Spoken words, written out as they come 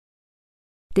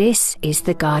This is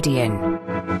The Guardian.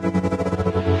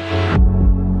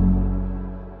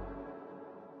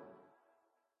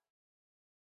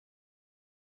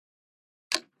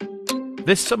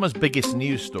 This summer's biggest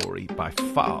news story by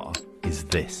far is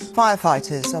this.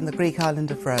 Firefighters on the Greek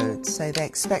island of Rhodes say they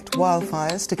expect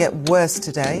wildfires to get worse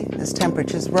today as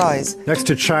temperatures rise. Next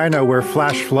to China, where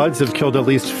flash floods have killed at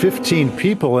least 15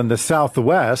 people in the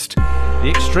southwest. The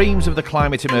extremes of the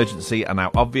climate emergency are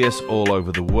now obvious all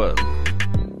over the world.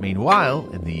 Meanwhile,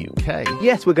 in the UK...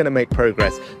 Yes, we're going to make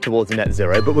progress towards net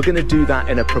zero, but we're going to do that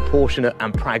in a proportionate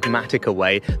and pragmatic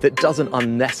way that doesn't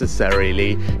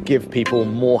unnecessarily give people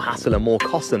more hassle and more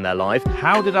cost in their life.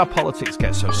 How did our politics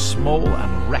get so small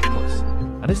and reckless?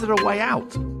 And is there a way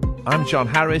out? I'm John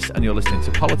Harris, and you're listening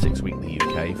to Politics Week in the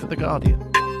UK for The Guardian.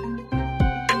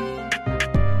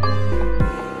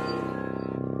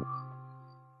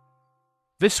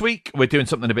 This week, we're doing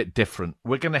something a bit different.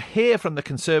 We're going to hear from the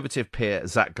Conservative peer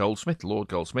Zac Goldsmith, Lord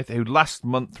Goldsmith, who last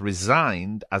month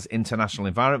resigned as International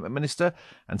Environment Minister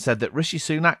and said that Rishi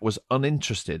Sunak was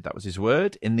uninterested, that was his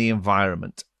word, in the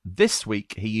environment. This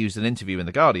week, he used an interview in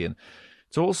The Guardian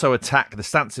to also attack the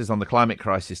stances on the climate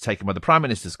crisis taken by the Prime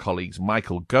Minister's colleagues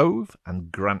Michael Gove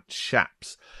and Grant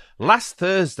Shapps. Last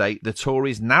Thursday, the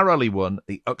Tories narrowly won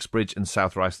the Uxbridge and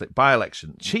South Ruislip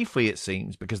by-election, chiefly, it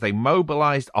seems, because they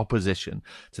mobilised opposition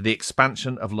to the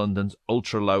expansion of London's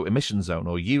ultra-low emission zone,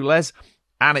 or ULEZ,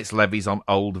 and its levies on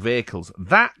old vehicles.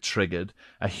 That triggered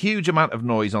a huge amount of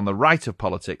noise on the right of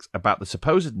politics about the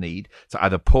supposed need to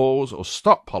either pause or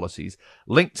stop policies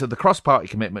linked to the cross-party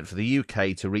commitment for the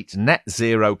UK to reach net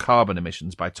zero carbon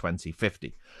emissions by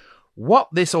 2050. What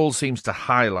this all seems to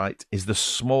highlight is the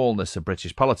smallness of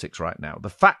British politics right now. The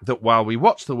fact that while we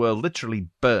watch the world literally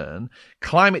burn,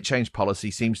 climate change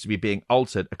policy seems to be being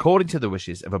altered according to the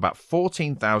wishes of about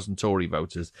 14,000 Tory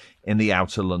voters in the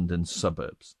outer London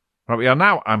suburbs. Right, we are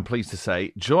now, I'm pleased to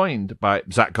say, joined by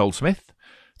Zac Goldsmith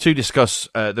to discuss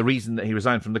the reason that he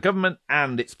resigned from the government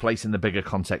and its place in the bigger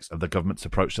context of the government's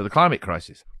approach to the climate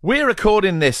crisis. We're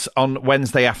recording this on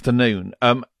Wednesday afternoon.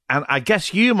 And I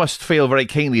guess you must feel very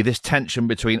keenly this tension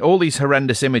between all these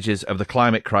horrendous images of the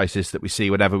climate crisis that we see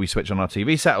whenever we switch on our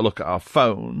TV set or look at our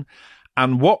phone,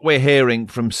 and what we're hearing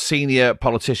from senior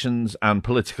politicians and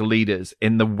political leaders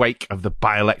in the wake of the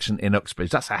by-election in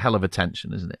Uxbridge. That's a hell of a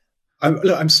tension, isn't it?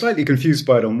 I'm slightly confused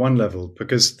by it on one level,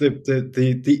 because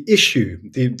the issue,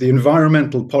 the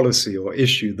environmental policy or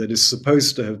issue that is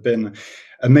supposed to have been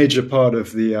a major part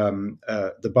of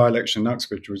the by-election in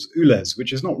Uxbridge was ULEZ,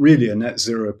 which is not really a net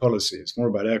zero policy. It's more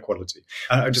about air quality.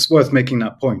 Just worth making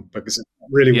that point, because it's not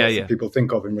really what people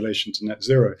think of in relation to net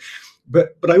zero.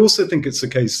 But I also think it's the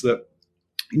case that,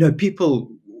 you know,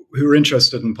 people who are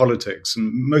interested in politics,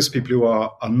 and most people who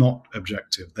are not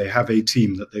objective, they have a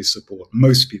team that they support.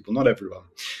 Most people, not everyone.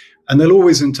 And they'll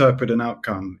always interpret an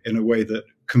outcome in a way that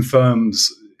confirms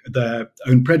their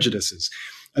own prejudices.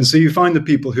 And so you find the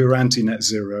people who are anti-net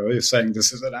zero are saying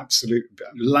this is an absolute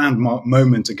landmark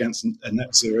moment against a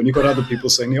net zero, and you've got other people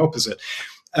saying the opposite.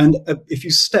 And if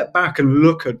you step back and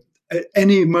look at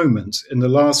any moment in the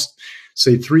last,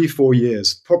 say, 3-4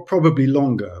 years, probably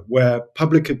longer, where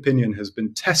public opinion has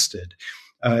been tested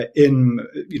in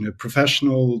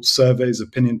professional surveys,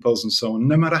 opinion polls, and so on,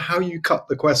 no matter how you cut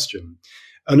the question,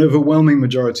 an overwhelming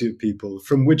majority of people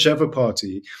from whichever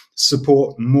party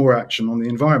support more action on the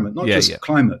environment, not just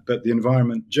climate, but the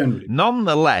environment generally.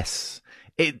 Nonetheless,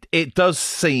 it does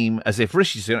seem as if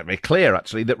Rishi Sunak, very clear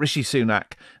actually, that Rishi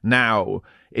Sunak now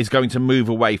is going to move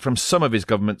away from some of his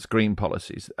government's green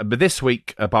policies. But this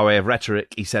week, by way of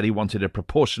rhetoric, he said he wanted a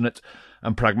proportionate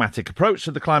and pragmatic approach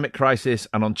to the climate crisis.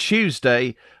 And on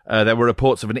Tuesday, there were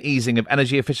reports of an easing of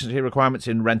energy efficiency requirements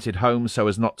in rented homes so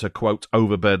as not to, quote,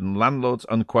 overburden landlords,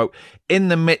 unquote, in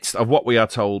the midst of what we are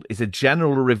told is a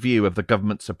general review of the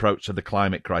government's approach to the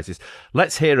climate crisis.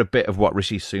 Let's hear a bit of what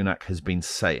Rishi Sunak has been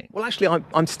saying. Well, actually,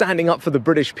 I'm standing up for the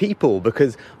British people,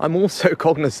 because I'm also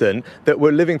cognizant that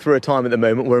we're living through a time at the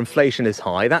moment where inflation is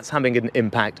high. That's having an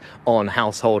impact on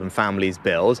household and families'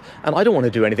 bills. And I don't want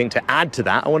to do anything to add to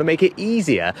that. I want to make it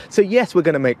easier. So yes, we're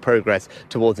going to make progress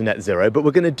towards net zero, but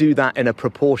we're going to do that in a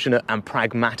proportionate and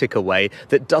pragmatic way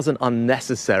that doesn't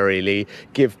unnecessarily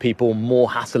give people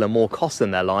more hassle and more cost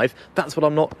in their life. That's what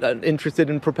I'm not interested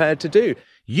and prepared to do.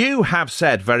 You have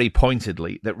said very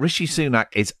pointedly that Rishi Sunak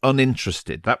is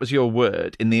uninterested, that was your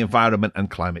word, in the environment and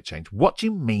climate change. What do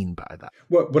you mean by that?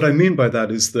 What I mean by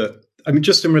that is that,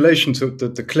 just in relation to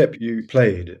the clip you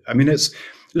played,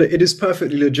 Look, it is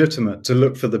perfectly legitimate to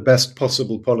look for the best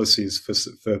possible policies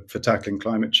for tackling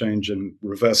climate change and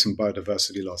reversing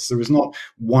biodiversity loss. There is not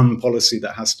one policy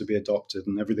that has to be adopted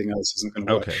and everything else isn't going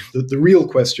to work. Okay. The real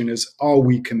question is, are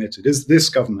we committed? Is this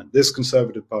government, this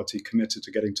Conservative Party, committed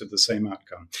to getting to the same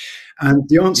outcome? And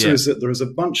the answer is that there is a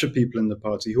bunch of people in the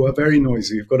party who are very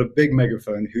noisy, who've got a big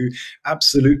megaphone, who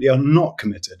absolutely are not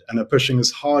committed and are pushing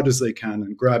as hard as they can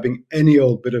and grabbing any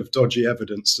old bit of dodgy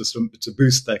evidence to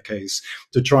boost their case,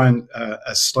 to try and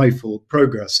stifle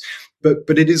progress.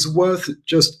 But it is worth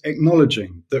just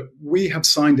acknowledging that we have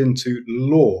signed into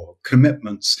law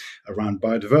commitments around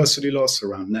biodiversity loss,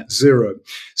 around net zero.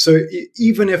 So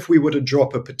even if we were to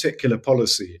drop a particular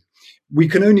policy, we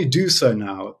can only do so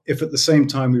now if at the same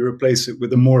time we replace it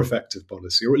with a more effective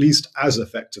policy, or at least as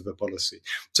effective a policy.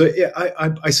 So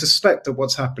I suspect that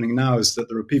what's happening now is that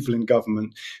there are people in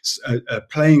government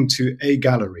playing to a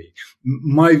gallery.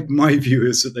 My view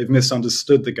is that they've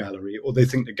misunderstood the gallery, or they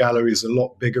think the gallery is a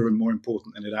lot bigger and more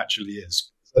important than it actually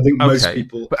is. I think most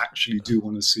people actually do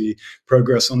want to see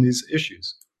progress on these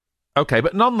issues. Okay,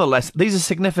 but nonetheless, these are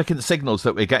significant signals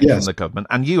that we're getting from the government,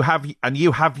 and you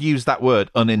have used that word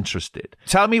uninterested.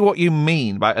 Tell me what you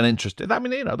mean by uninterested. I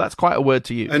mean, that's quite a word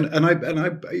to use. And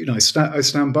I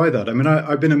stand by that. I mean,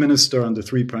 I've been a minister under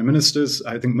 3 prime ministers.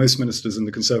 I think most ministers in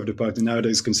the Conservative Party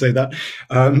nowadays can say that.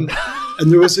 And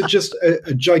there was just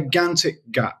a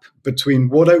gigantic gap between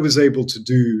what I was able to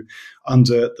do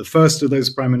under the first of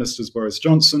those prime ministers, Boris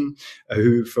Johnson,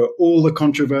 who, for all the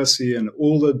controversy and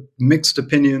all the mixed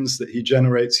opinions that he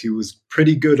generates, he was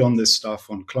pretty good on this stuff,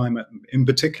 on climate, in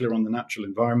particular on the natural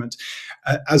environment,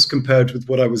 as compared with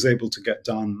what I was able to get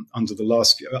done under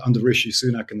Rishi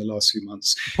Sunak in the last few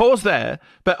months. Pause there,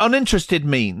 but uninterested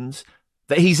means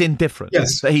that he's indifferent,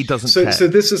 that he doesn't care. So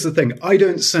this is the thing. I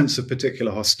don't sense a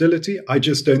particular hostility. I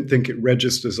just don't think it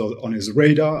registers on his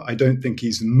radar. I don't think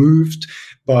he's moved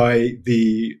by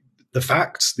the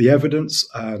facts, the evidence.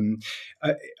 You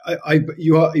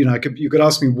could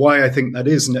ask me why I think that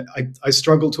is, and I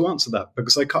struggle to answer that,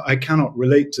 because I cannot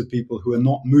relate to people who are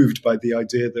not moved by the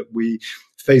idea that we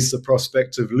face the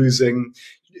prospect of losing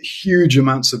huge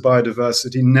amounts of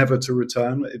biodiversity, never to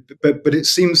return. But it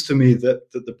seems to me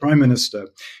that the Prime Minister,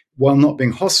 while not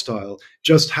being hostile,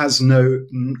 just has no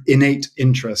innate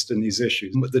interest in these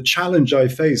issues. The challenge I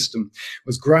faced and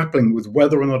was grappling with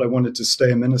whether or not I wanted to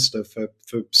stay a minister for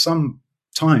some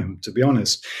time, to be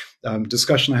honest.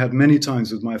 Discussion I had many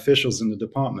times with my officials in the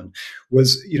department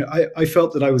was, I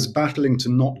felt that I was battling to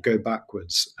not go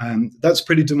backwards. And that's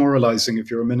pretty demoralizing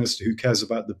if you're a minister who cares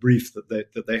about the brief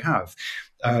that they have.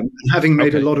 And having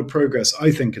made a lot of progress,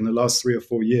 I think, in the last 3 or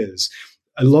 4 years,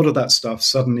 a lot of that stuff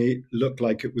suddenly looked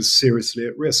like it was seriously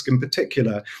at risk. In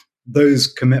particular, those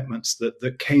commitments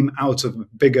that came out of a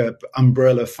bigger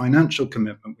umbrella financial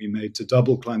commitment we made to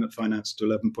double climate finance to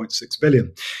 11.6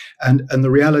 billion. And the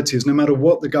reality is, no matter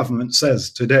what the government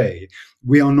says today,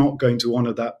 we are not going to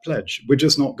honor that pledge. We're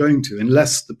just not going to,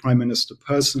 unless the Prime Minister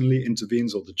personally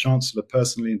intervenes or the Chancellor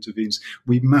personally intervenes.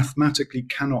 We mathematically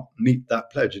cannot meet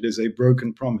that pledge. It is a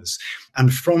broken promise.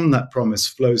 And from that promise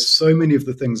flows so many of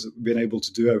the things that we've been able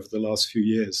to do over the last few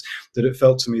years that it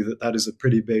felt to me that is a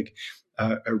pretty big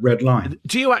a red line.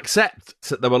 Do you accept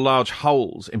that there were large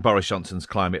holes in Boris Johnson's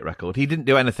climate record? He didn't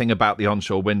do anything about the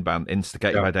onshore wind ban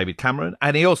instigated by David Cameron,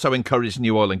 and he also encouraged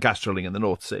new oil and gas drilling in the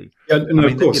North Sea. Of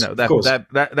course.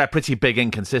 They're pretty big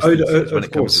inconsistencies when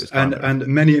it comes to his climate.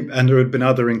 And there have been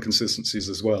other inconsistencies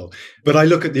as well. But I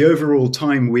look at the overall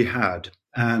time we had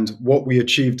and what we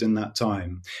achieved in that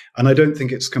time. And I don't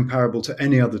think it's comparable to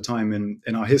any other time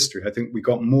in our history. I think we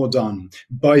got more done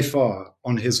by far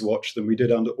on his watch than we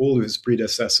did under all of his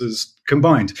predecessors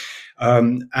combined.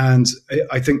 And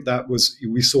I think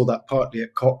we saw that partly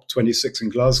at COP26 in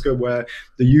Glasgow, where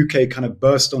the UK kind of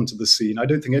burst onto the scene. I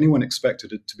don't think anyone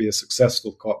expected it to be a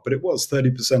successful COP, but it was.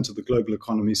 30% of the global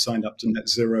economy signed up to net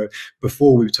zero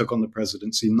before we took on the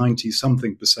presidency,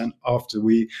 90-something% after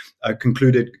we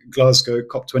concluded Glasgow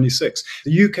COP26.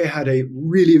 The UK had a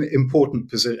really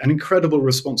important position, an incredible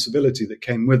responsibility that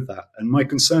came with that. And my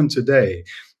concern today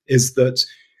is that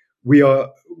we are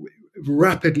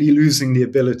rapidly losing the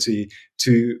ability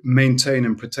to maintain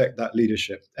and protect that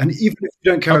leadership. And even if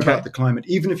you don't care about the climate,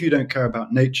 even if you don't care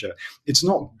about nature, it's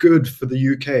not good for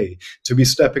the UK to be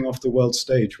stepping off the world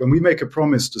stage. When we make a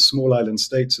promise to small island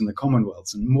states in the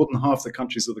Commonwealth, and more than half the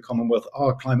countries of the Commonwealth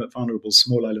are climate vulnerable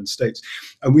small island states,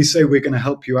 and we say we're going to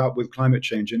help you out with climate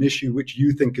change, an issue which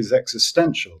you think is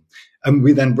existential, and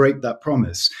we then break that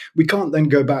promise, we can't then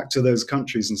go back to those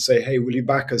countries and say, hey, will you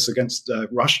back us against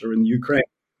Russia and Ukraine?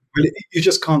 Well, you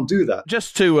just can't do that.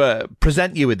 Just to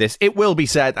present you with this, it will be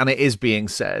said, and it is being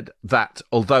said, that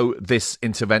although this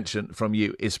intervention from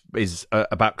you is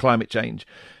about climate change,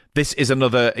 this is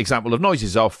another example of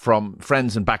noises off from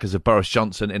friends and backers of Boris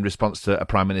Johnson in response to a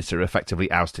Prime Minister who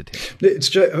effectively ousted him. It's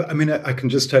just, I mean, I can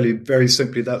just tell you very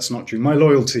simply that's not true. My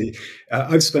loyalty,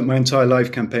 I've spent my entire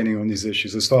life campaigning on these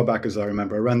issues as far back as I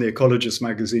remember. I ran The Ecologist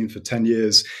magazine for 10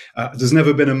 years. There's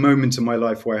never been a moment in my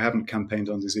life where I haven't campaigned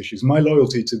on these issues. My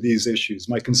loyalty to these issues,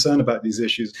 my concern about these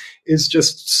issues is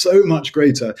just so much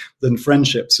greater than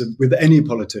friendships with any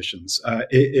politicians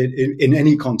in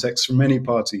any context from any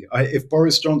party. If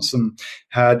Boris Johnson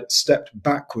had stepped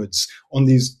backwards on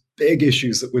these big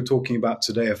issues that we're talking about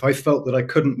today, if I felt that I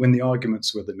couldn't win the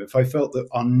arguments with him, if I felt that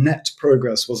our net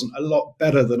progress wasn't a lot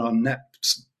better than our net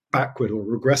backward or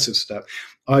regressive step,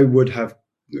 I would have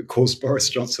caused Boris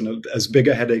Johnson as big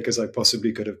a headache as I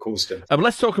possibly could have caused him.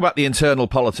 Let's talk about the internal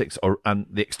politics and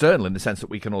the external, in the sense that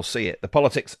we can all see it. The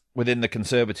politics within the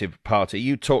Conservative Party.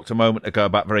 You talked a moment ago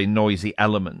about very noisy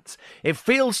elements. It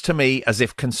feels to me as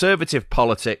if Conservative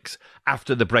politics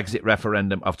after the Brexit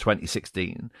referendum of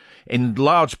 2016, in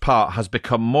large part, has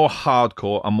become more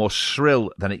hardcore and more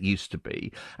shrill than it used to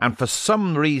be. And for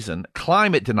some reason,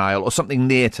 climate denial, or something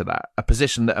near to that, a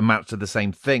position that amounts to the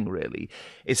same thing, really,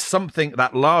 is something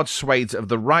that large swathes of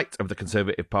the right of the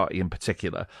Conservative Party in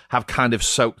particular have kind of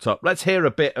soaked up. Let's hear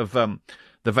a bit of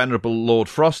the venerable Lord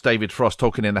Frost, David Frost,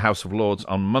 talking in the House of Lords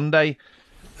on Monday.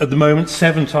 At the moment,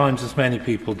 7 times as many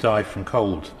people die from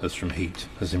cold as from heat,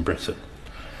 as in Britain.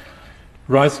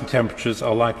 Rising temperatures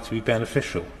are likely to be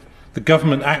beneficial. The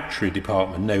Government Actuary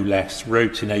Department, no less,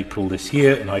 wrote in April this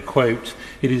year, and I quote,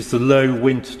 "It is the low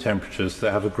winter temperatures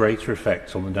that have a greater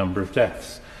effect on the number of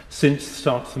deaths. Since the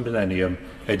start of the millennium,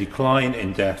 a decline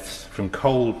in deaths from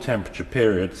cold temperature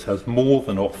periods has more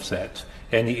than offset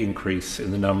any increase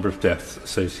in the number of deaths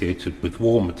associated with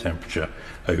warmer temperature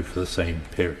over the same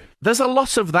period." There's a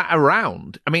lot of that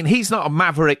around. I mean, he's not a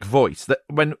maverick voice. That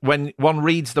when one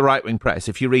reads the right-wing press,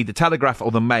 if you read the Telegraph or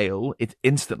the Mail, it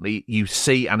instantly you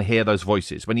see and hear those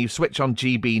voices. When you switch on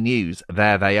GB News,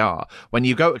 there they are. When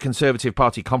you go to a Conservative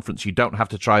Party conference, you don't have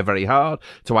to try very hard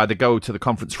to either go to the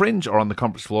conference fringe or on the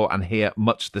conference floor and hear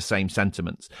much the same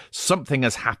sentiments. Something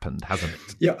has happened, hasn't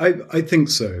it? Yeah, I think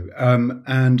so.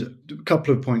 And a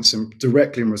couple of points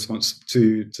directly in response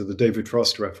to the David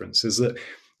Frost reference is that,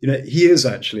 you know, he is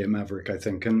actually a maverick, I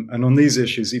think. And on these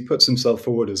issues, he puts himself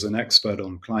forward as an expert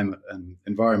on climate and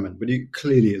environment, but he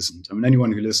clearly isn't. I mean,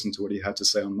 anyone who listened to what he had to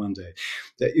say on Monday,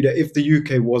 that, you know, if the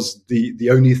UK was the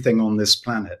only thing on this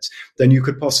planet, then you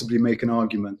could possibly make an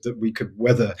argument that we could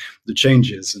weather the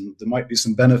changes, and there might be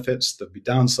some benefits, there'll be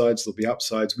downsides, there'll be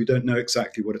upsides. We don't know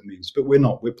exactly what it means, but we're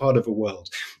not. We're part of a world.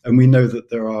 And we know that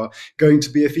there are going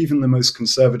to be, if even the most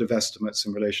conservative estimates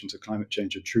in relation to climate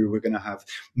change are true, we're going to have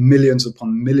millions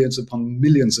upon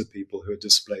millions of people who are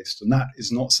displaced. And that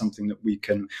is not something that we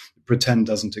can pretend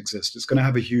doesn't exist. It's going to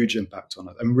have a huge impact on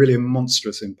it, and really a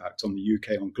monstrous impact on the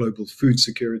UK, on global food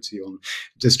security, on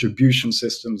distribution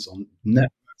systems, on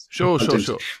networks. Sure.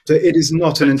 So it is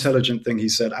not an intelligent thing he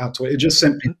said at all. It just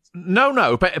simply...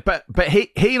 No, but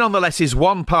he nonetheless is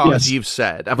one part, Yes. as you've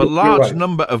said, of a large right.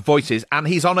 number of voices, and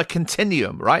he's on a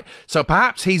continuum, right? So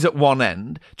perhaps he's at one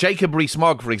end. Jacob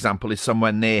Rees-Mogg, for example, is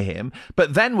somewhere near him.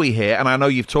 But then we hear, and I know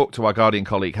you've talked to our Guardian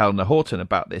colleague Helena Horton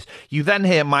about this, you then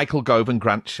hear Michael Gove and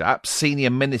Grant Shapps, senior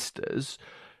ministers,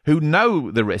 who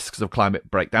know the risks of climate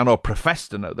breakdown, or profess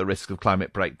to know the risks of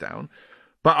climate breakdown,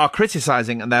 but are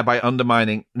criticising and thereby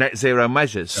undermining net zero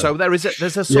measures. So there's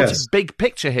a sort of big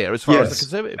picture here as far as the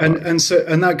Conservative Party.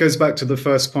 And that goes back to the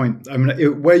first point. I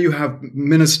mean, where you have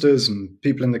ministers and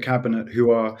people in the cabinet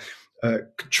who are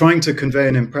trying to convey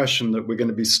an impression that we're going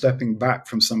to be stepping back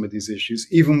from some of these issues,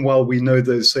 even while we know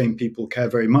those same people care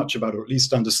very much about, or at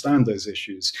least understand those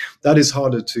issues, that is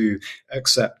harder to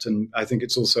accept. And I think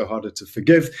it's also harder to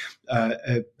forgive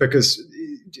because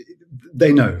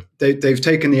they know. They've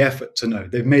taken the effort to know.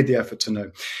 They've made the effort to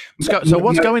know. So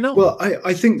what's going on? Well,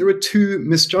 I think there are two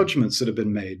misjudgments that have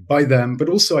been made by them, but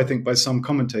also I think by some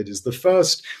commentators. The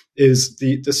first is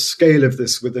the scale of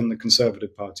this within the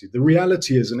Conservative Party. The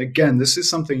reality is, and again, this is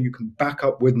something you can back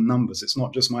up with numbers. It's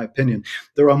not just my opinion.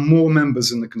 There are more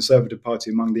members in the Conservative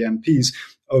Party among the MPs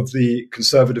of the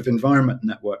Conservative Environment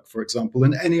Network, for example,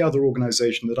 than any other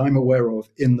organisation that I'm aware of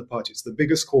in the party. It's the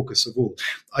biggest caucus of all.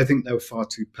 I think they're far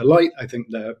too polite. I think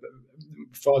they're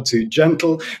far too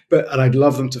gentle, and I'd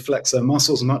love them to flex their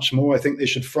muscles much more. I think they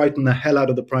should frighten the hell out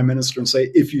of the Prime Minister and say,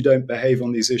 if you don't behave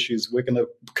on these issues, we're going to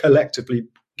collectively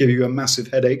give you a massive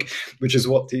headache, which is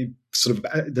what the sort of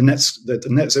the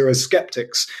net zero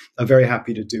skeptics are very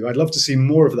happy to do. I'd love to see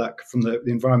more of that from the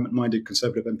environment-minded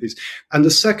Conservative MPs. And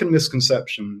the second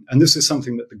misconception, and this is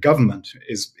something that the government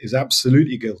is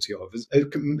absolutely guilty of, is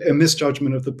a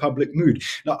misjudgment of the public mood.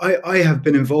 Now, I have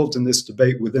been involved in this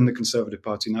debate within the Conservative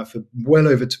Party now for well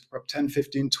over 10,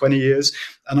 15, 20 years,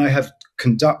 and I have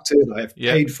conducted, I have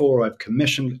paid for, I've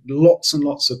commissioned lots and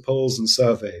lots of polls and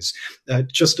surveys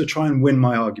just to try and win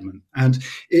my argument. And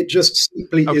it just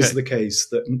simply is the case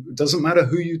that it doesn't matter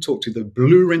who you talk to, the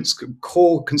blue rinse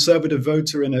core Conservative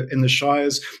voter in the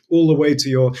Shires, all the way to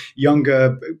your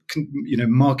younger,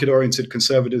 market-oriented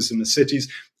Conservatives in the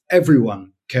cities,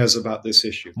 everyone cares about this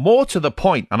issue. More to the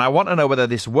point, and I want to know whether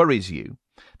this worries you,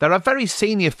 there are very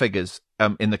senior figures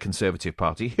in the Conservative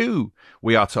Party who,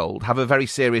 we are told, have a very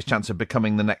serious chance of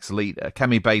becoming the next leader,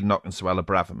 Kemi Badenoch and Suella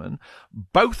Braverman,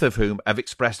 both of whom have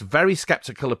expressed very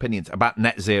sceptical opinions about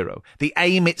net zero, the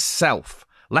aim itself,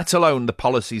 let alone the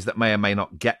policies that may or may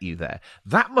not get you there.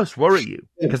 That must worry you,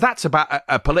 because that's about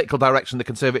a political direction the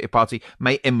Conservative Party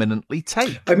may imminently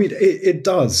take. I mean, it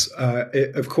does,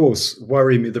 of course,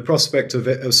 worry me. The prospect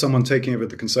of someone taking over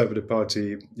the Conservative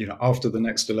Party, after the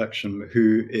next election,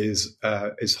 who is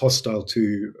hostile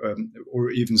to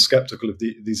or even sceptical of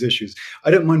these issues.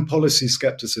 I don't mind policy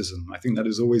skepticism. I think that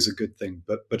is always a good thing.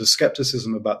 But a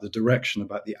skepticism about the direction,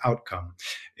 about the outcome,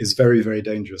 is very, very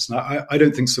dangerous. Now, I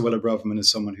don't think Suella Braverman is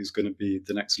someone who's going to be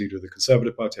the next leader of the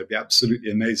Conservative Party. I'd be absolutely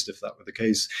amazed if that were the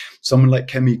case. Someone like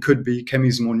Kemi could be.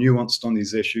 Kemi's more nuanced on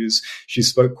these issues. She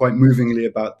spoke quite movingly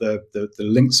about the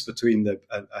links between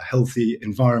a healthy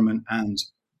environment and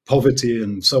poverty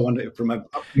and so on from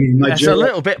Nigeria. It's a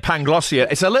little bit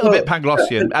Panglossian. It's a little bit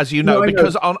Panglossian, as you know,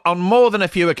 because on more than a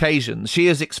few occasions, she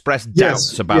has expressed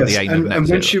doubts about the aim of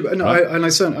net zero.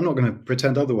 I'm not going to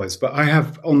pretend otherwise, but I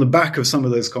have, on the back of some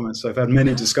of those comments, I've had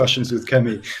many discussions with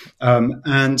Kemi,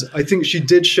 and I think she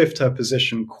did shift her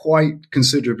position quite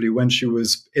considerably when she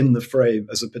was in the fray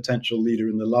as a potential leader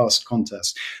in the last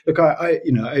contest. Look,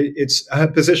 it's her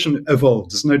position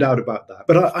evolved. There's no doubt about that.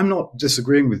 But I'm not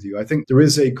disagreeing with you. I think there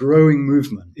is a growing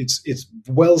movement. It's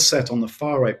well set on the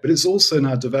far right, but it's also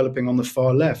now developing on the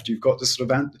far left. You've got this sort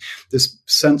of this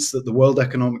sense that the World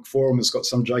Economic Forum has got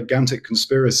some gigantic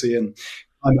conspiracy and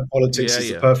climate politics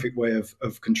is the perfect way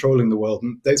of controlling the world.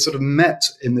 And they sort of met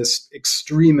in this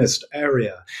extremist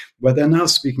area where they're now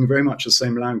speaking very much the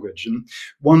same language. And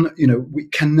we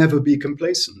can never be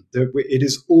complacent. It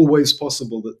is always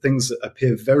possible that things that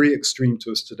appear very extreme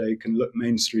to us today can look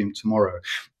mainstream tomorrow.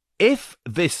 If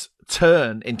this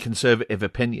turn in Conservative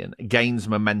opinion gains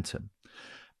momentum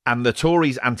and the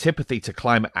Tories' antipathy to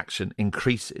climate action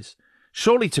increases,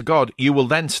 surely to God, you will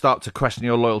then start to question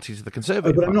your loyalty to the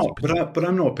Conservative Party. But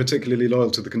I'm not particularly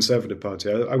loyal to the Conservative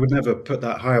Party. I would never put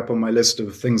that high up on my list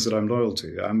of things that I'm loyal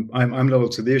to. I'm loyal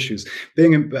to the issues.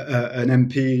 Being an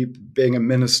MP, being a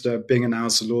minister, being in the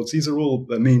House of Lords, these are all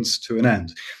a means to an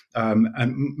end.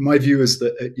 And my view is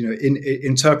that,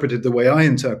 interpreted the way I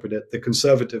interpret it, the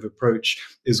Conservative approach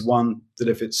is one that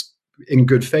if it's in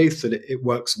good faith, that it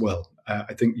works well.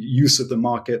 I think use of the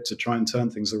market to try and turn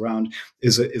things around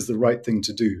is the right thing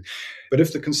to do. But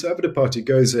if the Conservative Party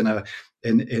goes in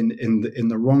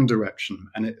the wrong direction,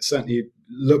 and it certainly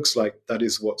looks like that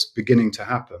is what's beginning to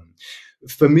happen,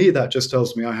 for me, that just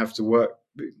tells me I have to work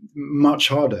much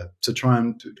harder to try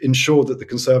and ensure that the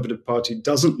Conservative Party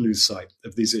doesn't lose sight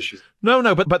of these issues.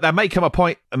 No, but there may come a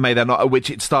point, and may there not, at which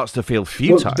it starts to feel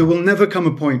futile. Well, there will never come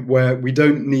a point where we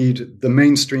don't need the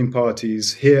mainstream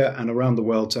parties here and around the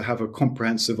world to have a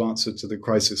comprehensive answer to the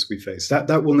crisis we face.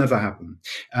 That will never happen.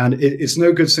 And it's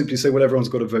no good simply say, well, everyone's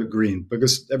got to vote green,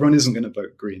 because everyone isn't going to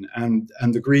vote green. And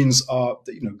the Greens are,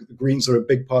 the Greens are a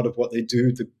big part of what they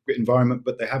do, the environment,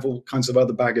 but they have all kinds of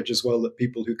other baggage as well that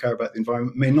people who care about the environment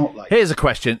may not like. Here's a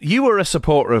question. You were a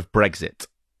supporter of Brexit.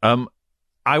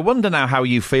 I wonder now how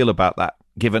you feel about that,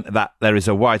 given that there is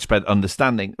a widespread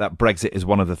understanding that Brexit is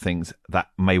one of the things that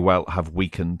may well have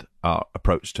weakened our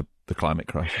approach to the climate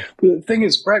crisis. The thing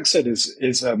is, Brexit is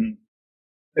it's a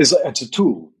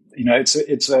tool.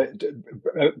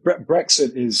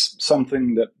 Brexit is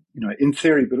something that, in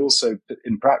theory, but also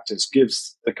in practice,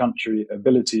 gives the country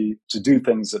ability to do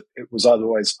things that it was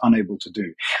otherwise unable to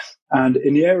do. And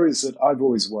in the areas that I've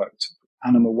always worked,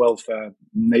 animal welfare,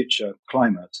 nature,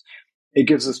 climate, it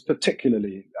gives us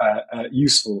particularly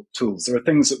useful tools. There are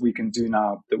things that we can do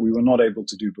now that we were not able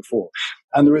to do before.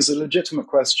 And there is a legitimate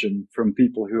question from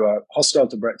people who are hostile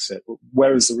to Brexit.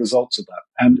 Where is the results of that?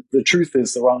 And the truth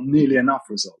is there aren't nearly enough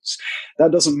results.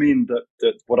 That doesn't mean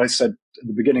that what I said at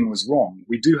the beginning was wrong.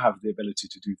 We do have the ability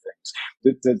to do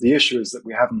things. The issue is that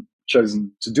we haven't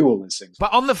chosen to do all these things.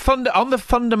 But on the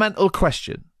fundamental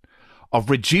question of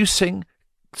reducing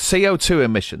CO2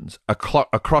 emissions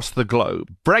across the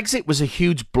globe. Brexit was a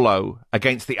huge blow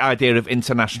against the idea of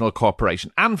international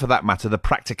cooperation and, for that matter, the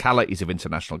practicalities of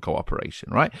international cooperation,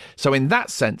 right? So in that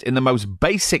sense, in the most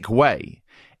basic way,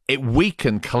 it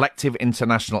weakened collective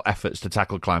international efforts to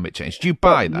tackle climate change. Do you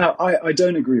buy that? No, I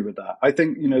don't agree with that. I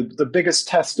think, the biggest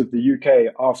test of the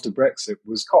UK after Brexit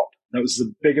was COP. That was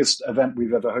the biggest event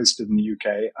we've ever hosted in the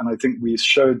UK. And I think we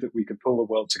showed that we could pull the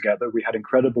world together. We had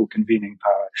incredible convening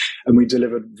power, and we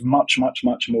delivered much, much,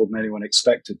 much more than anyone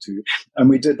expected to. And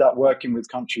we did that working with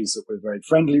countries that we're very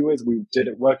friendly with. We did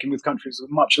it working with countries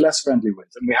we're much less friendly with.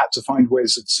 And we had to find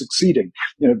ways of succeeding.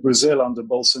 Brazil under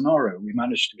Bolsonaro, we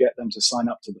managed to get them to sign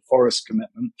up to the forest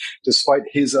commitment, despite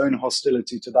his own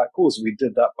hostility to that cause. We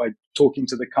did that by talking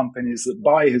to the companies that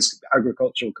buy his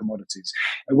agricultural commodities.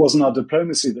 It wasn't our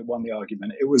diplomacy that won the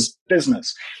argument. It was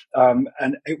business.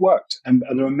 And it worked. And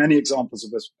there are many examples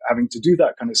of us having to do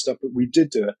that kind of stuff, but we did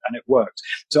do it and it worked.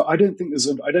 So I don't think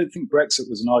Brexit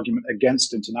was an argument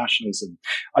against internationalism.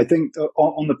 I think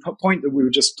on the point that we were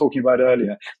just talking about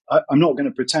earlier, I'm not going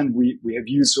to pretend we have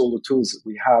used all the tools that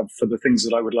we have for the things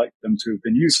that I would like them to have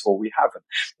been used for. We haven't.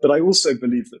 But I also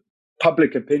believe that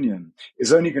public opinion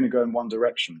is only going to go in one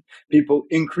direction. People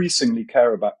increasingly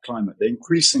care about climate. They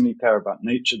increasingly care about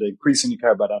nature. They increasingly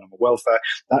care about animal welfare.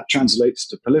 That translates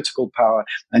to political power.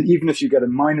 And even if you get a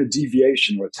minor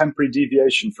deviation or a temporary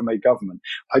deviation from a government,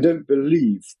 I don't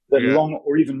believe that long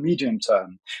or even medium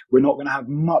term, we're not going to have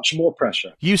much more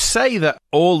pressure. You say that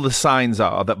all the signs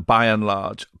are that, by and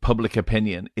large, public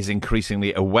opinion is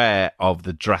increasingly aware of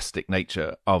the drastic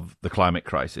nature of the climate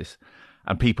crisis.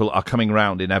 And people are coming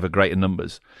around in ever greater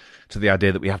numbers to the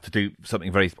idea that we have to do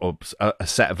something a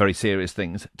set of very serious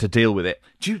things to deal with it.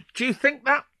 Do you think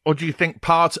that? Or do you think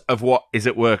part of what is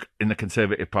at work in the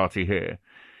Conservative Party here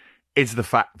is the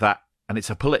fact that, and it's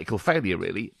a political failure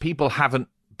really, people haven't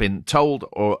been told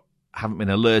or haven't been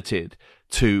alerted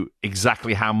to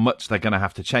exactly how much they're going to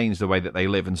have to change the way that they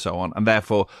live and so on. And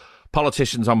therefore,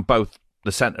 politicians on both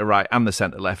the centre-right and the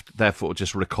centre-left, therefore,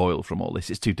 just recoil from all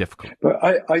this. It's too difficult. But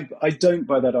I don't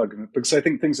buy that argument, because I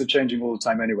think things are changing all the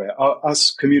time anyway. Us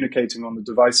communicating on the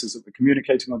devices that we're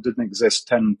communicating on didn't exist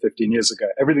 10, 15 years ago.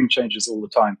 Everything changes all the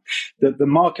time. The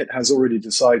market has already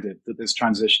decided that this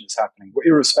transition is happening,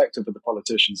 irrespective of the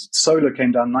politicians. Solar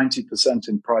came down 90%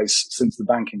 in price since the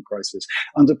banking crisis.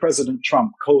 Under President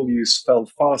Trump, coal use fell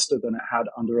faster than it had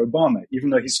under Obama, even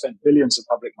though he spent billions of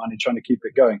public money trying to keep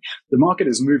it going. The market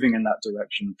is moving in that direction.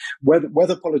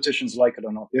 Whether politicians like it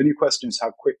or not, the only question is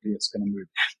how quickly it's going to move.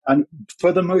 And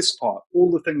for the most part, all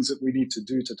the things that we need to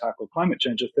do to tackle climate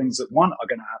change are things that, one, are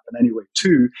going to happen anyway.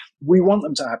 Two, we want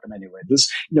them to happen anyway. There's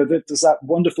that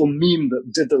wonderful meme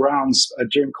that did the rounds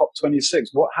during COP26.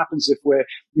 What happens if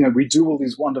we do all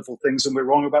these wonderful things and we're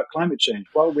wrong about climate change?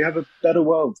 Well, we have a better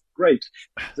world. Great.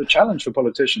 The challenge for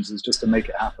politicians is just to make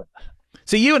it happen.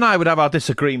 So you and I would have our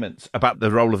disagreements about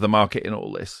the role of the market in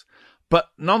all this. But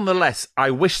nonetheless,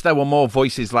 I wish there were more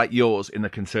voices like yours in the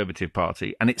Conservative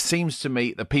Party. And it seems to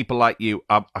me that people like you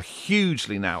are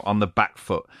hugely now on the back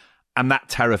foot. And that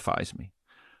terrifies me.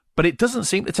 But it doesn't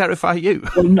seem to terrify you.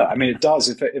 Well, no, I mean, it does.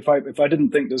 If I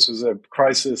didn't think this was a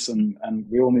crisis and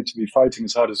we all need to be fighting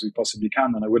as hard as we possibly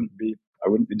can, then I wouldn't be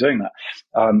doing that.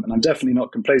 And I'm definitely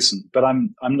not complacent. But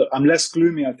I'm less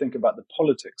gloomy, I think, about the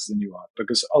politics than you are,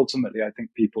 because ultimately I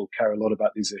think people care a lot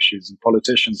about these issues, and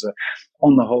politicians are,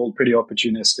 on the whole, pretty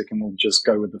opportunistic and will just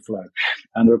go with the flow.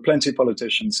 And there are plenty of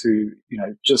politicians who,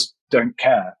 just don't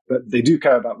care, but they do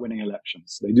care about winning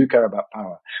elections. They do care about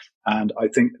power. And I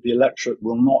think the electorate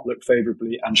will not look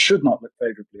favourably and should not look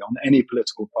favourably on any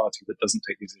political party that doesn't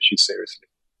take these issues seriously.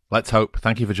 Let's hope.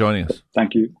 Thank you for joining us.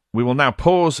 Thank you. We will now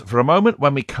pause for a moment.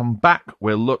 When we come back,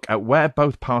 we'll look at where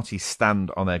both parties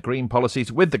stand on their green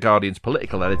policies with The Guardian's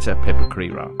political editor, Pippa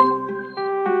Crerar.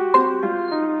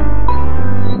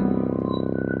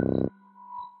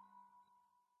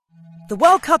 The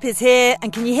World Cup is here,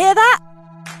 and can you hear that?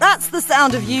 That's the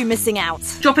sound of you missing out.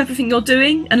 Drop everything you're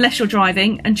doing, unless you're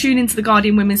driving, and tune into the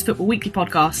Guardian Women's Football Weekly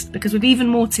podcast, because with even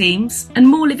more teams and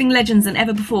more living legends than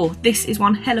ever before, this is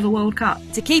one hell of a World Cup.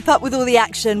 To keep up with all the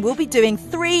action, we'll be doing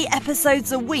 3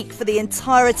 episodes a week for the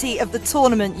entirety of the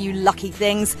tournament, you lucky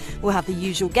things. We'll have the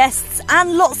usual guests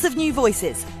and lots of new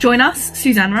voices. Join us,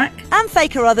 Suzanne Rack and Faye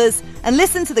Carruthers, and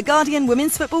listen to the Guardian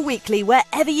Women's Football Weekly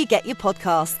wherever you get your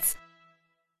podcasts.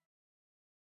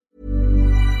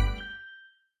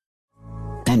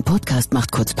 Dein Podcast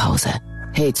macht kurz Pause.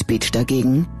 Hate Speech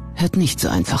dagegen hört nicht so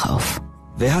einfach auf.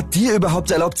 Wer hat dir überhaupt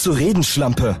erlaubt zu reden,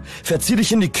 Schlampe? Verzieh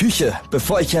dich in die Küche,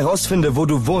 bevor ich herausfinde, wo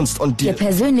du wohnst und dir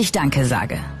persönlich Danke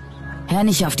sage. Hör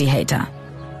nicht auf die Hater.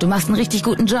 Du machst einen richtig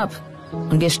guten Job.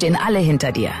 Und wir stehen alle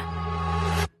hinter dir.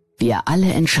 Wir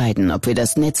alle entscheiden, ob wir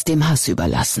das Netz dem Hass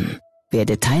überlassen.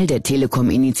 Werde Teil der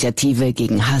Telekom-Initiative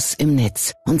gegen Hass im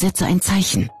Netz und setze ein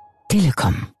Zeichen.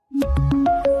 Telekom.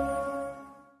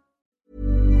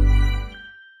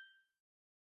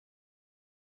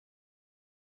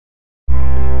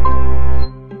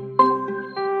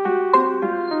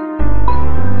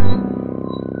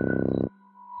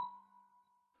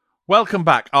 Welcome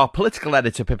back. Our political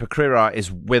editor, Pippa Crerar,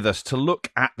 is with us to look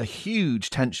at the huge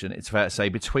tension, it's fair to say,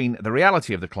 between the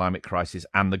reality of the climate crisis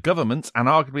and the government's, and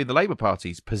arguably the Labour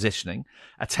Party's, positioning,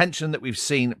 a tension that we've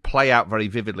seen play out very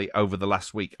vividly over the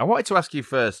last week. I wanted to ask you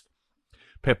first,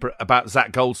 Pippa, about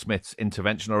Zac Goldsmith's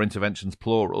intervention, or interventions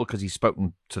plural, because he's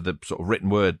spoken to the sort of written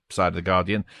word side of The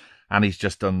Guardian, and he's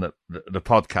just done the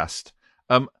podcast.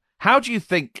 How do you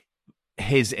think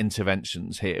his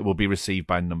interventions here will be received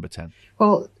by Number 10?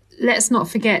 Well, let's not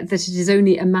forget that it is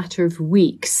only a matter of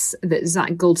weeks that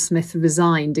Zac Goldsmith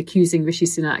resigned, accusing Rishi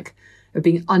Sunak of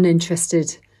being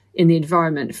uninterested in the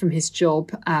environment from his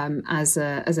job as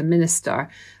a minister,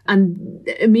 and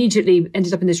immediately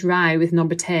ended up in this row with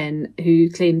Number 10, who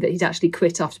claimed that he'd actually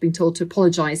quit after being told to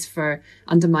apologise for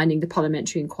undermining the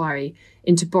parliamentary inquiry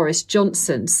into Boris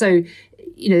Johnson. So,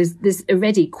 there's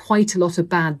already quite a lot of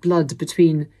bad blood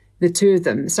between the two of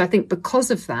them. So I think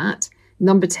because of that,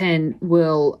 Number 10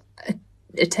 will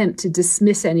attempt to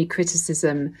dismiss any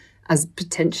criticism as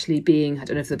potentially being, I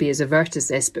don't know if they'll be as overt as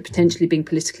this, but potentially being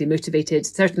politically motivated.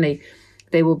 Certainly,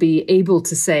 they will be able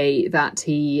to say that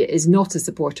he is not a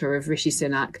supporter of Rishi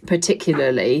Sunak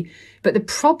particularly. But the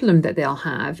problem that they'll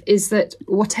have is that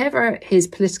whatever his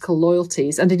political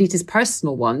loyalties, and indeed his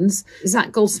personal ones,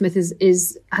 Zac Goldsmith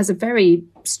has a very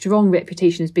strong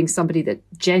reputation as being somebody that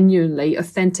genuinely,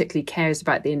 authentically cares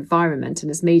about the environment and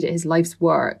has made it his life's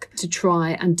work to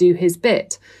try and do his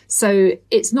bit. So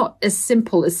it's not as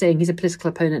simple as saying he's a political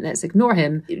opponent, let's ignore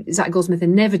him. Zac Goldsmith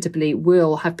inevitably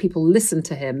will have people listen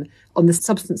to him on the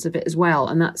substance of it as well.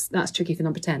 And that's tricky for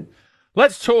Number 10.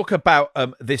 Let's talk about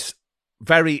this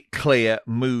very clear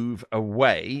move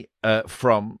away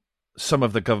from some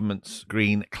of the government's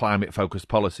green climate-focused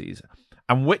policies,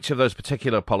 and which of those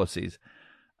particular policies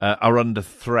are under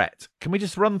threat. Can we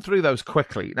just run through those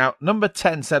quickly? Now, Number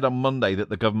 10 said on Monday that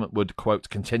the government would, quote,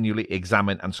 continually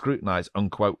examine and scrutinise,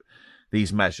 unquote,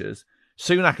 these measures.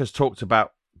 Sunak has talked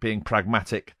about being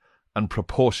pragmatic and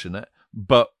proportionate,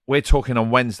 but we're talking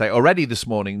on Wednesday. Already this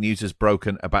morning, news has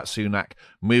broken about Sunak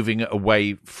moving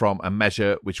away from a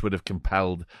measure which would have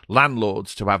compelled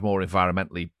landlords to have more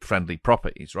environmentally friendly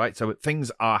properties, right? So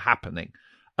things are happening.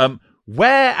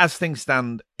 Where, as things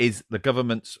stand, is the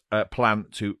government's plan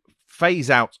to phase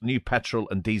out new petrol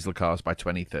and diesel cars by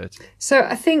 2030? So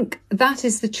I think that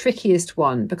is the trickiest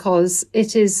one, because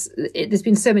there's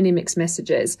been so many mixed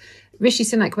messages. Rishi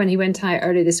Sunak, when he went out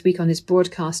earlier this week on his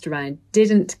broadcast round,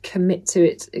 didn't commit to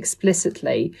it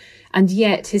explicitly. And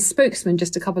yet his spokesman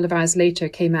just a couple of hours later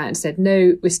came out and said,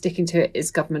 no, we're sticking to it,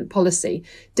 it's government policy.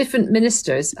 Different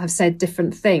ministers have said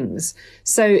different things.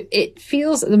 So it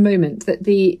feels at the moment that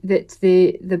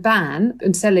the ban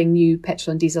on selling new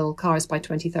petrol and diesel cars by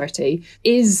 2030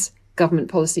 is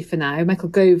government policy for now. Michael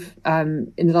Gove,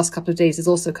 in the last couple of days, has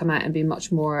also come out and been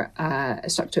much more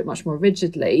stuck to it much more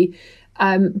rigidly.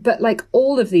 But like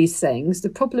all of these things, the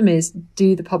problem is,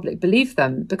 do the public believe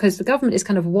them? Because the government is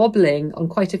kind of wobbling on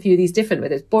quite a few of these different,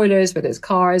 whether it's boilers, whether it's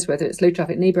cars, whether it's low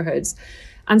traffic neighbourhoods.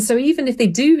 And so even if they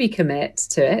do recommit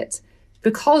to it,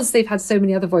 because they've had so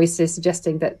many other voices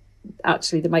suggesting that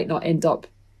actually they might not end up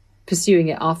pursuing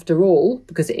it after all,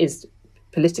 because it is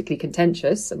politically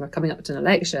contentious and we're coming up to an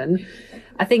election,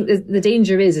 I think the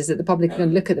danger is that the public are going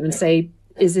to look at them and say,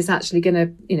 is this actually going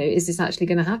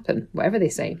to happen, whatever they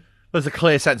say? There's a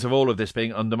clear sense of all of this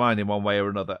being undermined in one way or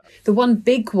another. The one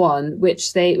big one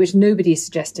which nobody is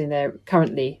suggesting they're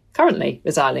currently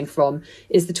resiling from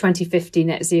is the 2050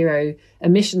 net zero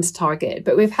emissions target.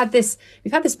 But we've had this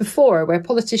before, where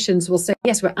politicians will say,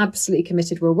 yes, we're absolutely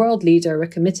committed, we're a world leader, we're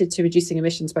committed to reducing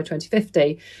emissions by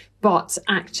 2050, but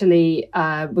actually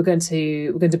we're going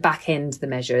to back end the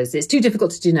measures. It's too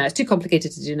difficult to do now, it's too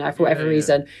complicated to do now for whatever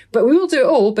reason, but we will do it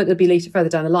all, but it'll be later, further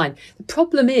down the line. The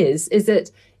problem is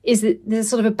that there's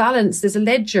sort of a balance, there's a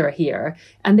ledger here,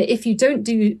 and that if you don't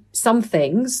do some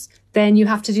things, then you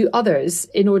have to do others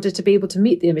in order to be able to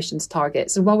meet the emissions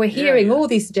targets. And while we're hearing all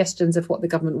these suggestions of what the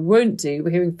government won't do, we're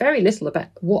hearing very little about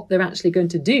what they're actually going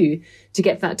to do to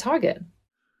get that target.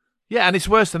 Yeah, and it's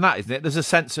worse than that, isn't it? There's a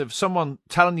sense of someone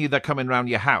telling you they're coming round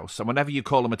your house, and whenever you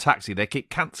call them a taxi, they keep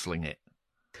cancelling it.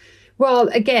 Well,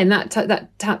 again, that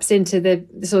taps into the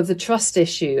sort of the trust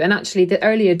issue, and actually the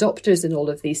early adopters in all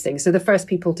of these things. So the first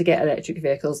people to get electric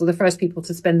vehicles, or the first people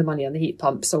to spend the money on the heat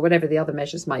pumps, or whatever the other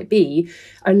measures might be,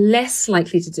 are less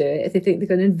likely to do it if they think they're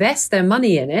going to invest their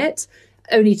money in it,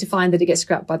 only to find that it gets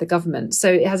scrapped by the government.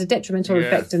 So it has a detrimental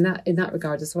effect in that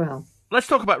regard as well. Let's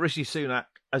talk about Rishi Sunak.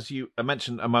 As you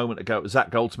mentioned a moment ago, Zac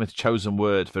Goldsmith's chosen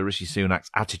word for Rishi Sunak's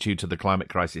attitude to the climate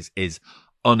crisis is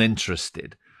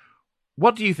uninterested.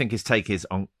 What do you think his take is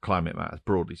on climate matters,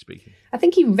 broadly speaking? I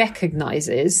think he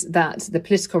recognises that the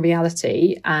political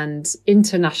reality and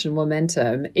international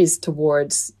momentum is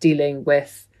towards dealing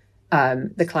with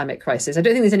the climate crisis. I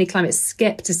don't think there's any climate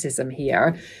scepticism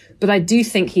here, but I do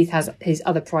think he has his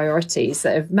other priorities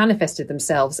that have manifested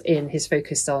themselves in his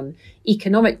focus on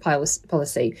economic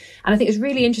policy. And I think it's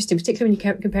really interesting, particularly when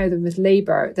you compare them with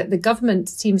Labour, that the government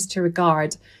seems to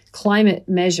regard climate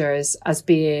measures as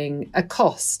being a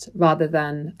cost rather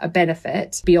than a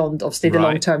benefit, beyond obviously the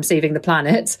long-term saving the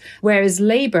planet, whereas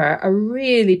Labour are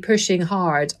really pushing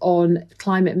hard on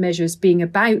climate measures being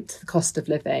about the cost of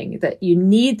living, that you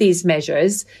need these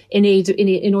measures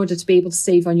in order to be able to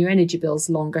save on your energy bills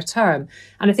longer term.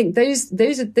 And I think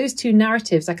those two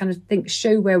narratives, I kind of think,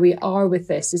 show where we are with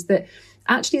this, is that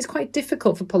actually it's quite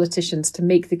difficult for politicians to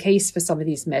make the case for some of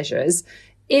these measures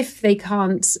if they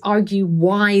can't argue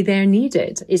why they're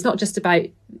needed. It's not just about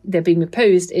they're being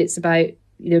imposed, it's about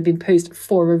being imposed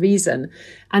for a reason.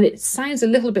 And it sounds a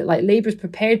little bit like Labour's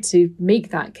prepared to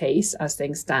make that case as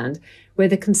things stand, where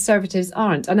the Conservatives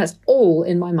aren't. And that's all,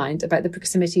 in my mind, about the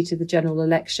proximity to the general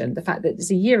election, the fact that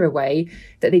it's a year away,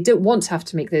 that they don't want to have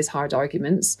to make those hard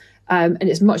arguments. And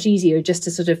it's much easier just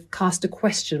to sort of cast a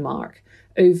question mark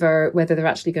over whether they're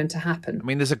actually going to happen. I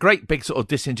mean, there's a great big sort of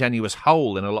disingenuous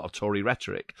hole in a lot of Tory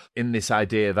rhetoric in this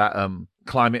idea that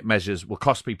climate measures will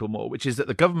cost people more, which is that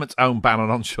the government's own ban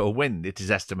on onshore wind, it is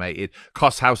estimated,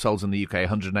 costs households in the UK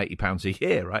 £180 a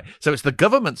year, right? So it's the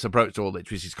government's approach to all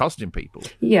this which is costing people.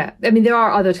 Yeah, I mean, there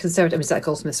are other Conservatives, Zac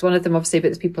Goldsmith's one of them, obviously, but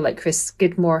there's people like Chris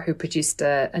Skidmore, who produced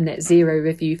a net zero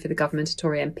review for the government, a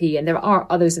Tory MP, and there are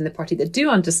others in the party that do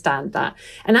understand that.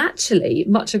 And actually,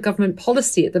 much of government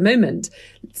policy at the moment,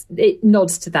 it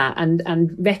nods to that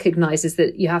and recognises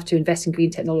that you have to invest in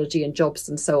green technology and jobs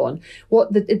and so on.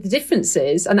 What the difference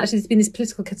is, and actually there's been this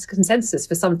political consensus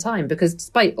for some time, because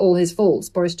despite all his faults,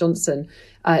 Boris Johnson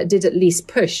did at least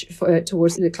push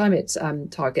towards the climate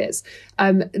targets.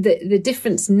 The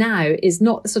difference now is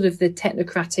not sort of the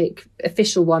technocratic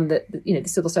official one that the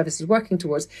civil service is working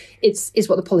towards. It's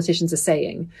what the politicians are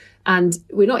saying. And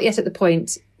we're not yet at the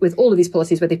point with all of these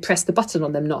policies where they press the button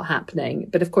on them not happening.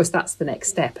 But of course, that's the next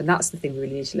step. And that's the thing we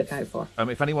really need to look out for.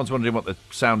 If anyone's wondering what the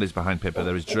sound is behind Pippa,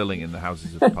 there is drilling in the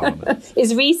Houses of Parliament.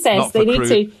 It's recess. They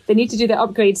need to do their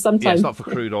upgrade sometime. Yeah, it's not for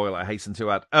crude oil, I hasten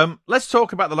to add. Let's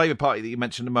talk about the Labour Party that you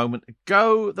mentioned a moment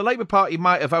ago. The Labour Party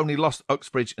might have only lost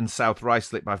Uxbridge and South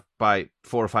Ruislip by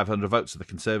 400 or 500 votes to the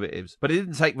Conservatives. But it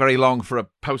didn't take very long for a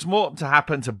post-mortem to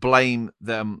happen to blame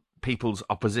them people's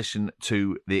opposition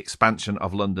to the expansion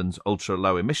of London's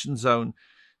ultra-low emission zone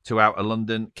to outer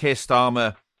London. Keir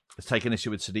Starmer has taken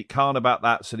issue with Sadiq Khan about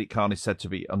that. Sadiq Khan is said to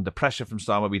be under pressure from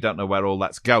Starmer. We don't know where all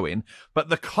that's going. But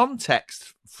the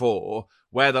context for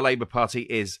where the Labour Party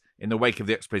is in the wake of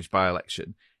the Uxbridge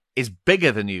by-election is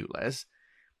bigger than you, Les.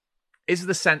 Is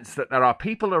the sense that there are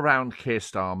people around Keir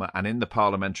Starmer and in the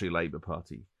Parliamentary Labour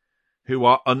Party who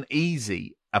are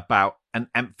uneasy about an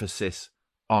emphasis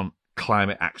on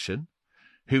climate action,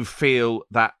 who feel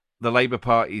that the Labour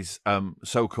Party's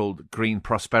so-called Green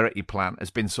Prosperity Plan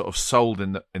has been sort of sold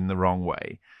in the wrong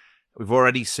way. We've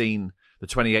already seen the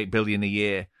 $28 billion a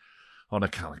year on a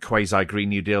kind of quasi-Green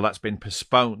New Deal that's been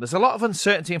postponed. There's a lot of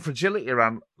uncertainty and fragility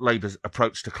around Labour's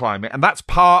approach to climate, and that's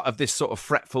part of this sort of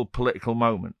fretful political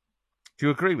moment. Do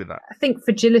you agree with that? I think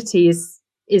fragility is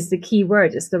the key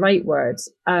word. It's the right word.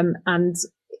 And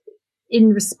in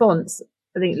response,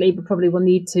 I think Labour probably will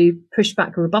need to push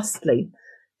back robustly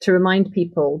to remind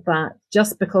people that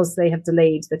just because they have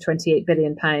delayed the £28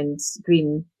 billion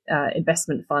Green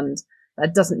Investment Fund,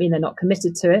 that doesn't mean they're not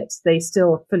committed to it. They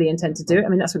still fully intend to do it. I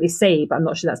mean, that's what they say, but I'm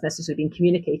not sure that's necessarily been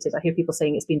communicated. I hear people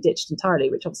saying it's been ditched entirely,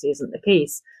 which obviously isn't the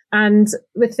case. And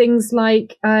with things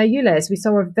like ULEZ, we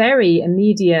saw a very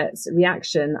immediate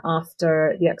reaction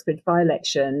after the Uxbridge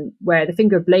by-election, where the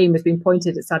finger of blame was being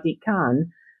pointed at Sadiq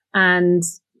Khan. And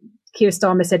Keir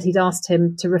Starmer said he'd asked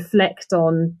him to reflect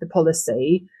on the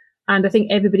policy. And I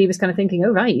think everybody was kind of thinking,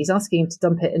 oh, right, he's asking him to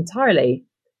dump it entirely.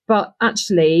 But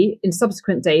actually, in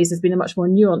subsequent days, there's been a much more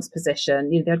nuanced position.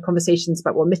 They had conversations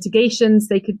about what mitigations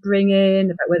they could bring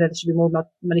in, about whether there should be more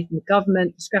money from the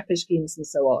government, scrappage schemes and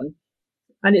so on.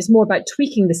 And it's more about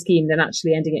tweaking the scheme than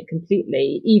actually ending it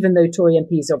completely, even though Tory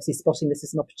MPs are obviously spotting this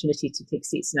as an opportunity to take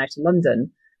seats in outer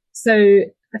London. So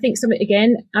I think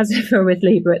again, as ever with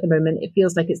Labour at the moment, it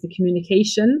feels like it's the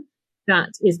communication that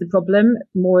is the problem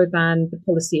more than the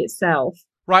policy itself.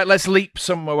 Right, let's leap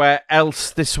somewhere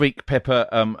else. This week,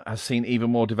 Pippa has seen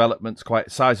even more developments,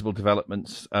 quite sizable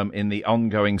developments in the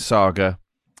ongoing saga,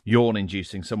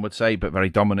 yawn-inducing, some would say, but very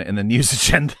dominant in the news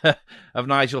agenda, of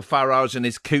Nigel Farage and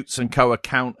his Coots & Co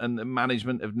account and the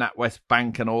management of NatWest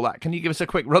Bank and all that. Can you give us a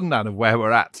quick rundown of where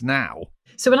we're at now?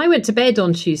 So when I went to bed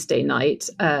on Tuesday night,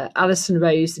 Alison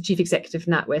Rose, the chief executive of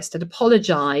NatWest, had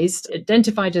apologised,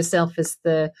 identified herself as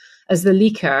the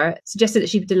leaker, suggested that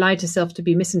she'd allowed herself to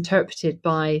be misinterpreted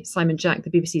by Simon Jack,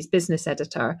 the BBC's business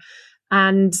editor,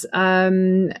 and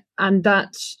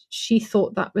that she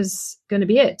thought that was going to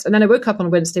be it. And then I woke up on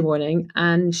Wednesday morning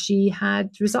and she had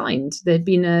resigned. There had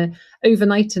been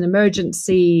overnight an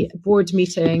emergency board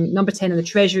meeting. Number 10 in the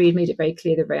Treasury had made it very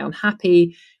clear they're very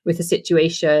unhappy with the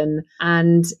situation,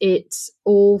 and it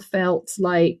all felt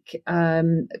like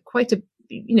quite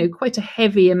a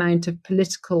heavy amount of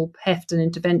political heft and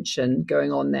intervention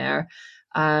going on there,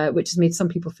 which has made some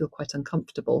people feel quite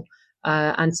uncomfortable.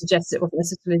 And suggests it wasn't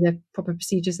necessarily the proper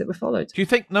procedures that were followed. Do you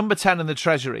think number 10 in the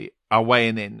Treasury are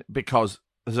weighing in because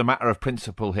there's a matter of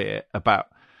principle here about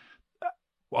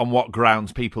on what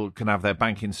grounds people can have their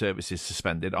banking services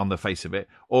suspended on the face of it,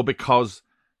 or because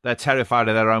they're terrified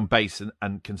of their own base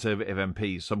and Conservative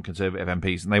MPs, some Conservative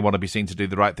MPs, and they want to be seen to do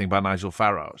the right thing by Nigel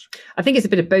Farage? I think it's a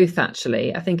bit of both,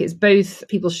 actually. I think it's both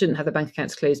people shouldn't have their bank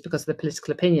accounts closed because of their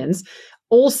political opinions.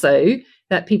 Also,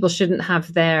 that people shouldn't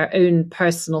have their own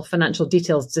personal financial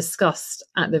details discussed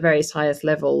at the various highest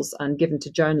levels and given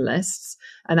to journalists.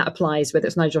 And that applies whether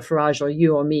it's Nigel Farage or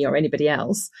you or me or anybody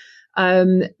else.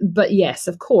 But yes,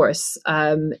 of course,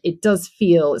 it does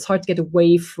feel it's hard to get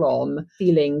away from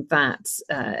feeling that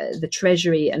the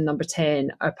Treasury and number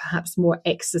 10 are perhaps more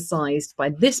exercised by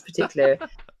this particular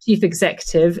chief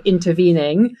executive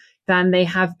intervening than they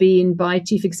have been by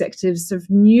chief executives of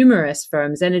numerous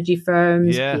firms, energy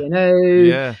firms,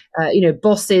 P&O,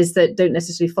 bosses that don't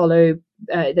necessarily follow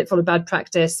bad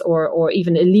practice or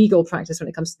even illegal practice when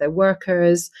it comes to their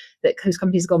workers, whose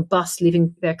companies have gone bust,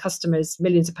 leaving their customers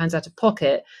millions of pounds out of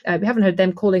pocket. We haven't heard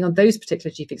them calling on those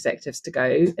particular chief executives to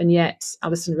go. And yet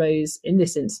Alison Rose, in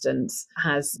this instance,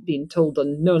 has been told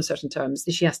on no uncertain terms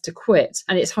that she has to quit.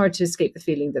 And it's hard to escape the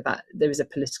feeling that there is a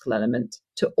political element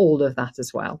to all of that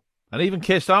as well. And even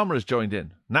Keir Starmer has joined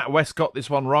in. NatWest got this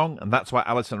one wrong, and that's why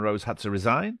Alison Rose had to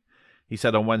resign, he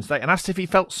said on Wednesday, and asked if he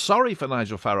felt sorry for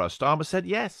Nigel Farage. Starmer said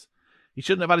yes. He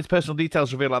shouldn't have had his personal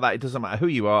details revealed like that. It doesn't matter who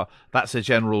you are. That's a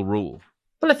general rule.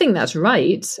 Well, I think that's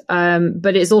right.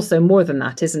 But it's also more than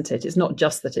that, isn't it? It's not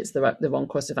just that it's the wrong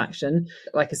course of action.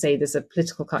 Like I say, there's a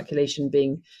political calculation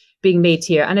being made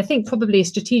here. And I think probably a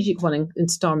strategic one in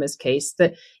Starmer's case,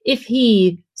 that if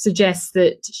he suggests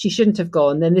that she shouldn't have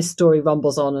gone, then this story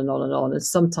rumbles on and on and on. And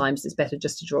sometimes it's better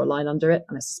just to draw a line under it.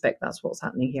 And I suspect that's what's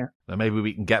happening here. Now, maybe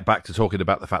we can get back to talking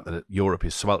about the fact that Europe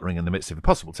is sweltering in the midst of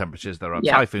impossible temperatures. There are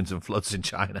typhoons and floods in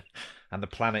China, and the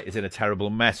planet is in a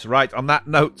terrible mess. Right, on that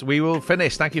note, we will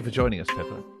finish. Thank you for joining us,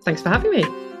 Pippa. Thanks for having me.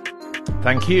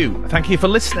 Thank you. Thank you for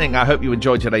listening. I hope you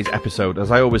enjoyed today's episode. As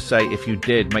I always say, if you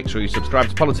did, make sure you subscribe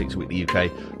to Politics Weekly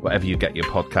UK, wherever you get your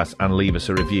podcasts, and leave us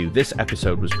a review. This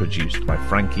episode was produced by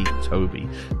Frankie Toby.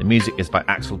 The music is by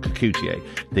Axel Kakoutié.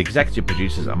 The executive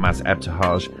producers are Maz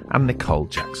Ebtehaj and Nicole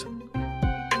Jackson.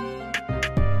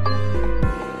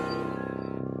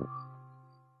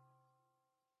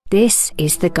 This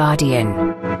is The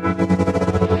Guardian.